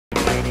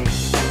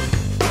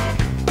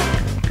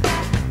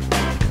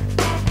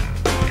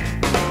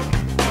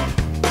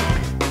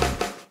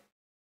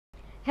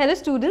Hello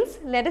students,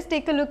 let us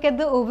take a look at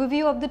the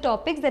overview of the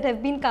topics that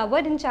have been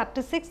covered in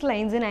chapter 6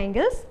 lines and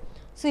angles.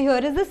 So here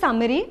is the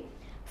summary.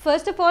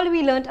 First of all,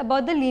 we learnt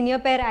about the linear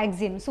pair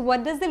axiom. So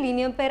what does the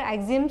linear pair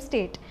axiom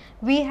state?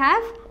 We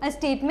have a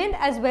statement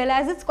as well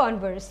as its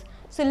converse.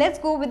 So let's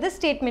go with the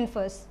statement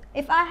first.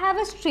 If I have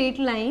a straight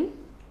line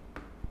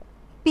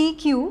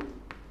PQ,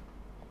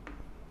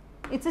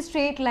 it's a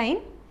straight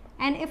line,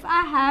 and if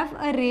I have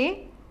a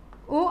ray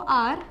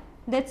OR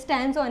that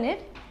stands on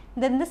it,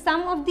 then the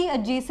sum of the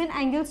adjacent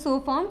angles so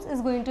forms is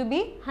going to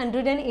be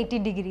 180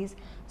 degrees.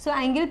 So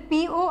angle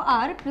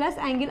POR plus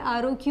angle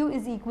ROQ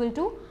is equal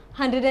to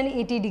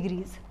 180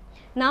 degrees.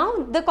 Now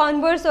the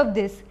converse of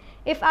this,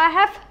 if I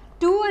have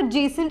two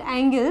adjacent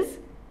angles,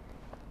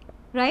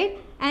 right,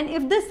 and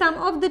if the sum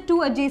of the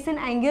two adjacent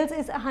angles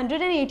is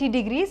 180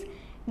 degrees,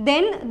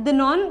 then the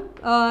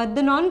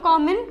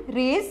non-common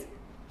rays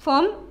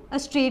form a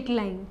straight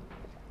line.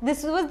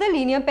 This was the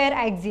linear pair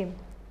axiom.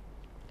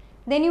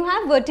 Then you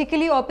have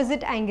vertically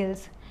opposite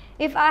angles.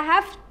 If I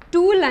have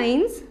two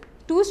lines,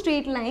 two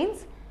straight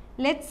lines,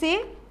 let's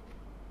say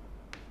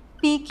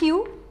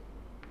PQ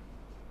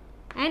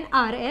and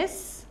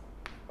RS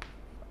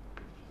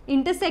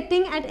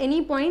intersecting at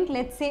any point,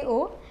 let's say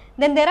O,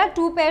 then there are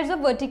two pairs of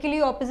vertically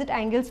opposite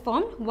angles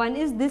formed. One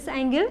is this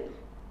angle,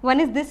 one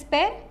is this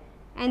pair,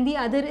 and the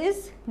other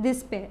is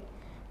this pair.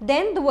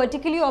 Then the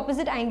vertically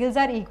opposite angles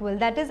are equal,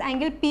 that is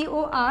angle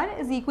POR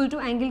is equal to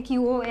angle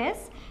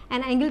QOS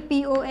and angle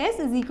POS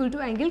is equal to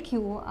angle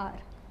QOR,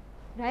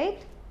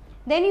 right?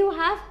 Then you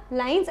have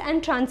lines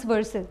and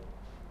transversal.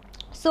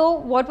 So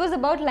what was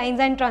about lines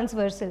and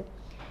transversal?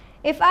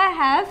 If I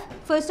have,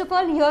 first of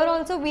all, here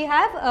also we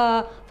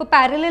have for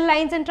parallel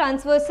lines and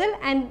transversal,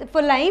 and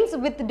for lines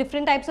with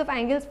different types of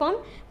angles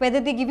formed, whether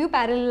they give you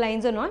parallel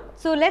lines or not.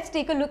 So let's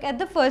take a look at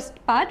the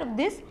first part of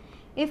this.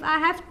 If I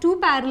have two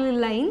parallel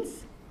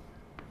lines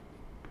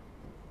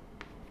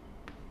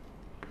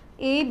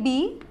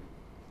AB,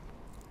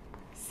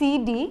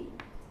 CD,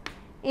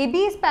 AB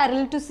is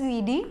parallel to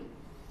CD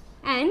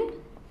and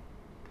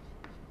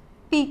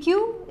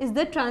PQ is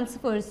the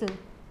transversal.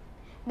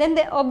 Then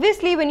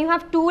obviously when you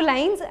have two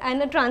lines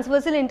and a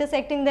transversal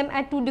intersecting them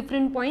at two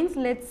different points,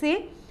 let's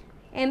say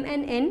M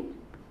and N,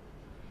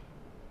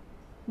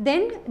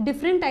 then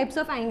different types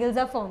of angles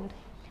are formed.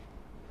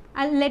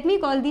 And let me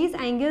call these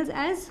angles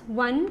as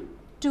 1,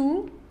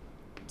 2,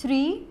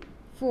 3,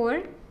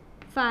 4,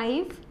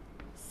 5,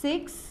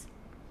 6,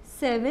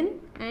 7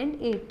 and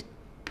 8.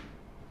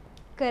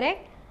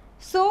 Correct?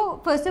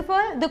 So first of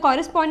all, the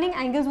corresponding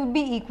angles would be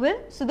equal.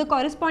 So the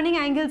corresponding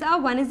angles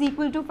are 1 is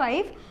equal to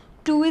 5,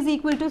 2 is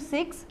equal to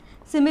 6,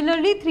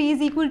 similarly 3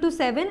 is equal to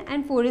 7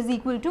 and 4 is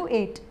equal to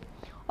 8.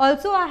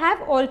 Also I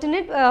have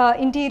alternate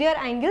interior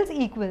angles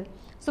equal.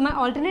 So my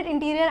alternate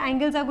interior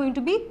angles are going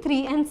to be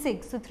 3 and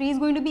 6. So 3 is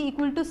going to be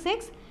equal to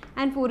 6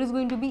 and 4 is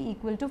going to be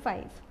equal to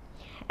 5.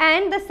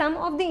 And the sum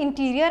of the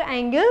interior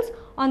angles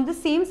on the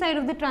same side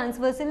of the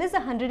transversal is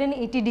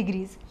 180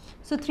 degrees.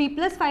 So 3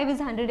 plus 5 is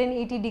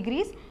 180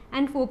 degrees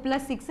and 4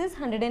 plus 6 is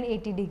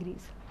 180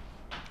 degrees.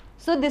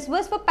 So this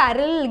was for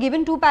parallel,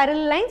 given two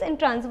parallel lines and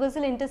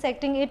transversal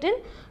intersecting it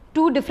in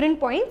two different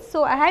points.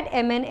 So I had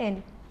M and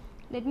N.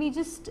 Let me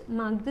just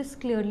mark this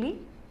clearly.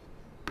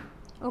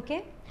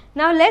 Okay.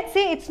 Now let's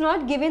say it's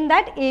not given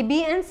that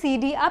AB and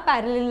CD are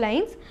parallel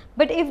lines,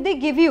 but if they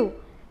give you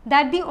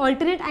that the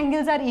alternate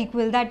angles are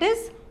equal, that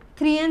is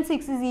 3 and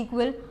 6 is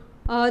equal,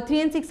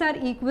 3 and 6 are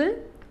equal,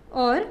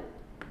 or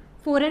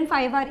 4 and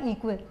 5 are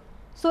equal.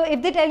 So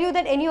if they tell you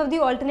that any of the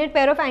alternate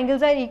pair of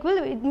angles are equal,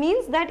 it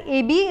means that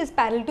AB is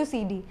parallel to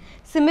CD.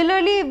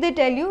 Similarly, if they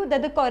tell you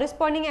that the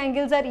corresponding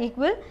angles are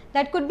equal,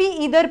 that could be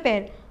either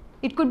pair.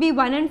 It could be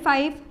 1 and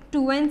 5,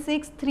 2 and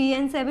 6, 3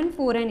 and 7,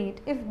 4 and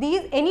 8. If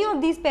any of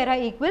these pair are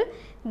equal,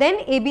 then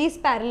AB is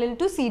parallel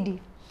to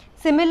CD.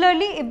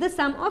 Similarly, if the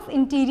sum of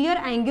interior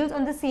angles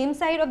on the same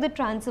side of the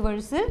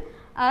transversal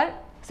are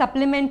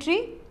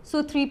supplementary,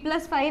 so 3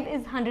 plus 5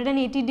 is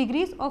 180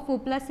 degrees or 4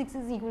 plus 6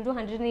 is equal to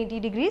 180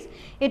 degrees,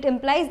 it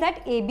implies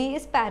that AB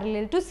is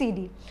parallel to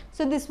CD.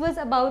 So this was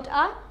about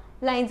our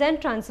lines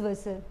and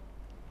transversal.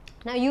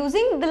 Now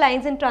using the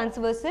lines and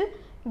transversal,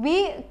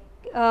 we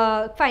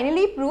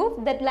finally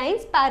prove that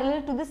lines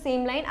parallel to the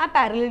same line are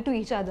parallel to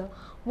each other.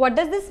 What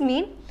does this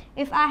mean?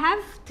 If I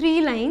have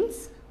three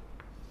lines,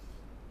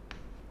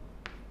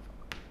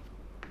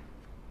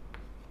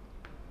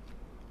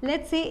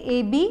 let's say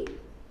AB,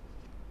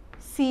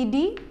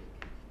 CD,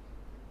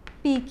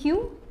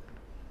 PQ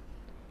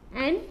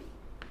and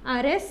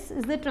RS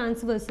is the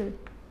transversal.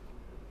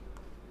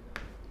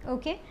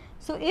 Okay.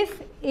 So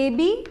if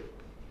AB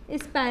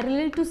is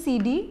parallel to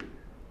CD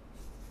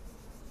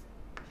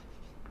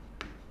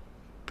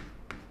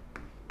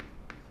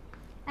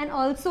and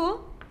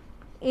also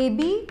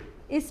AB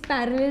is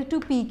parallel to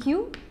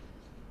PQ,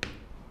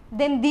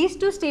 then these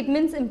two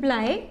statements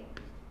imply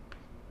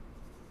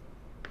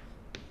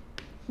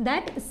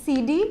that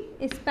CD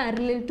is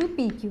parallel to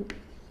PQ.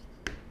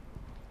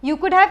 You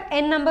could have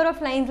n number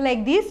of lines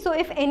like these. So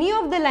if any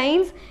of the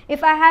lines,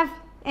 if I have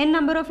n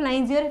number of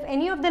lines here. If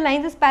any of the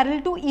lines is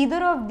parallel to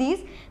either of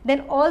these,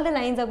 then all the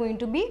lines are going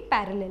to be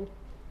parallel.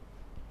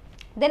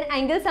 Then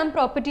angle sum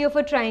property of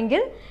a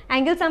triangle.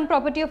 Angle sum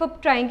property of a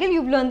triangle,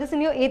 you've learned this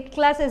in your 8th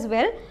class as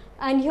well.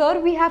 And here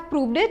we have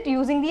proved it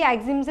using the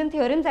axioms and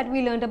theorems that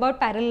we learned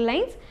about parallel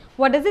lines.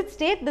 What does it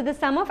state? That the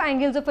sum of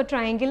angles of a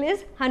triangle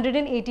is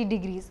 180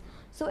 degrees.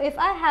 So if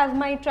I have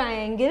my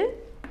triangle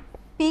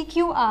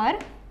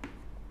PQR,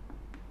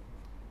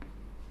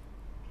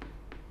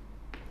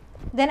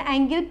 then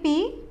angle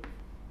P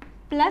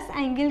plus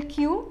angle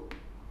Q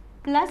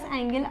plus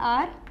angle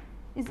R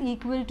is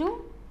equal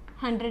to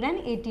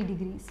 180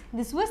 degrees.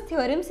 This was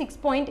theorem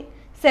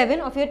 6.7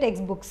 of your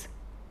textbooks.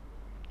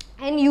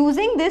 And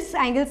using this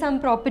angle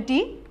sum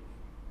property,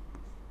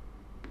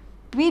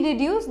 we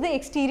deduce the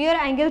exterior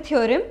angle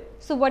theorem.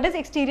 So what does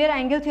exterior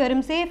angle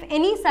theorem say? If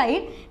any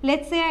side,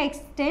 let's say I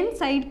extend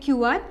side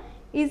QR,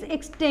 is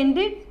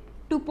extended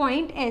to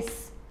point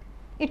S.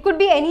 It could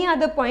be any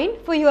other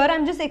point. For here I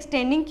am just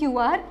extending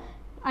QR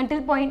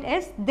until point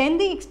S. Then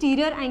the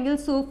exterior angle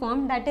so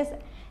formed, that is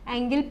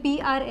angle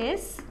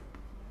PRS,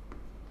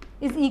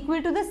 is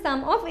equal to the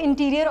sum of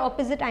interior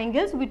opposite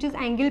angles, which is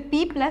angle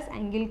P plus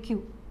angle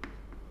Q.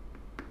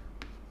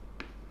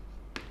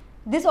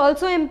 This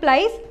also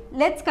implies,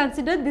 let's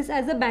consider this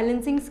as a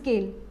balancing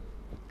scale,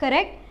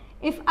 correct?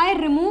 If I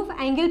remove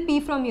angle P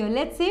from here,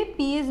 let's say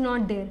P is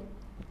not there,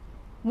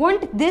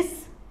 won't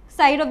this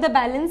side of the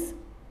balance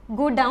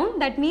go down?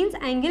 That means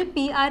angle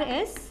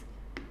PRS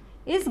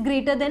is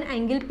greater than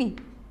angle P.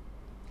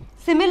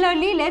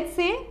 Similarly, let's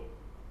say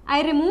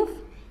I remove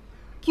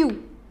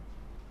Q,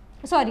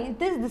 sorry,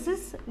 this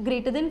is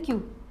greater than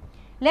Q.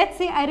 Let's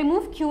say I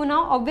remove Q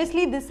now,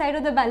 obviously this side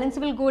of the balance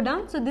will go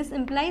down. So this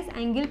implies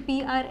angle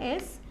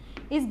PRS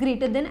is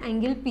greater than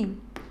angle P.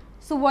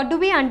 So what do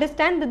we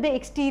understand? That the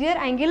exterior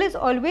angle is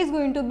always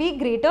going to be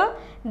greater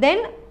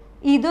than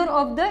either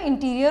of the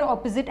interior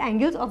opposite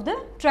angles of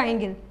the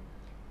triangle.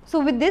 So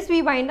with this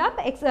we wind up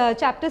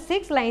chapter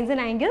 6, lines and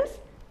angles.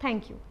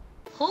 Thank you.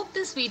 Hope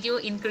this video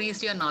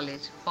increased your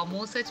knowledge. For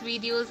more such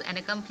videos and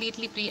a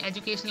completely free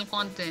educational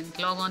content,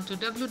 log on to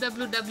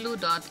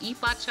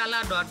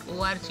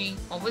www.epathshala.org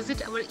or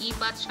visit our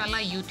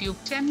ePathshala YouTube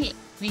channel.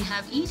 We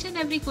have each and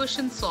every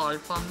question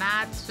solved for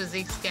maths,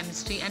 physics,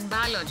 chemistry and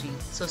biology.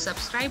 So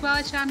subscribe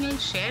our channel,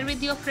 share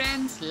with your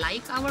friends,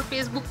 like our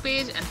Facebook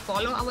page and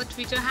follow our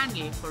Twitter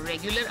handle for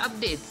regular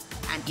updates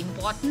and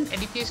important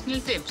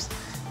educational tips,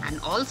 and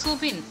also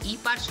win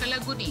ePathshala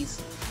goodies.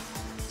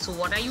 So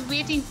what are you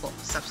waiting for?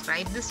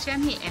 Subscribe this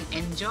channel and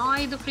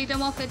enjoy the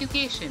freedom of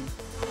education.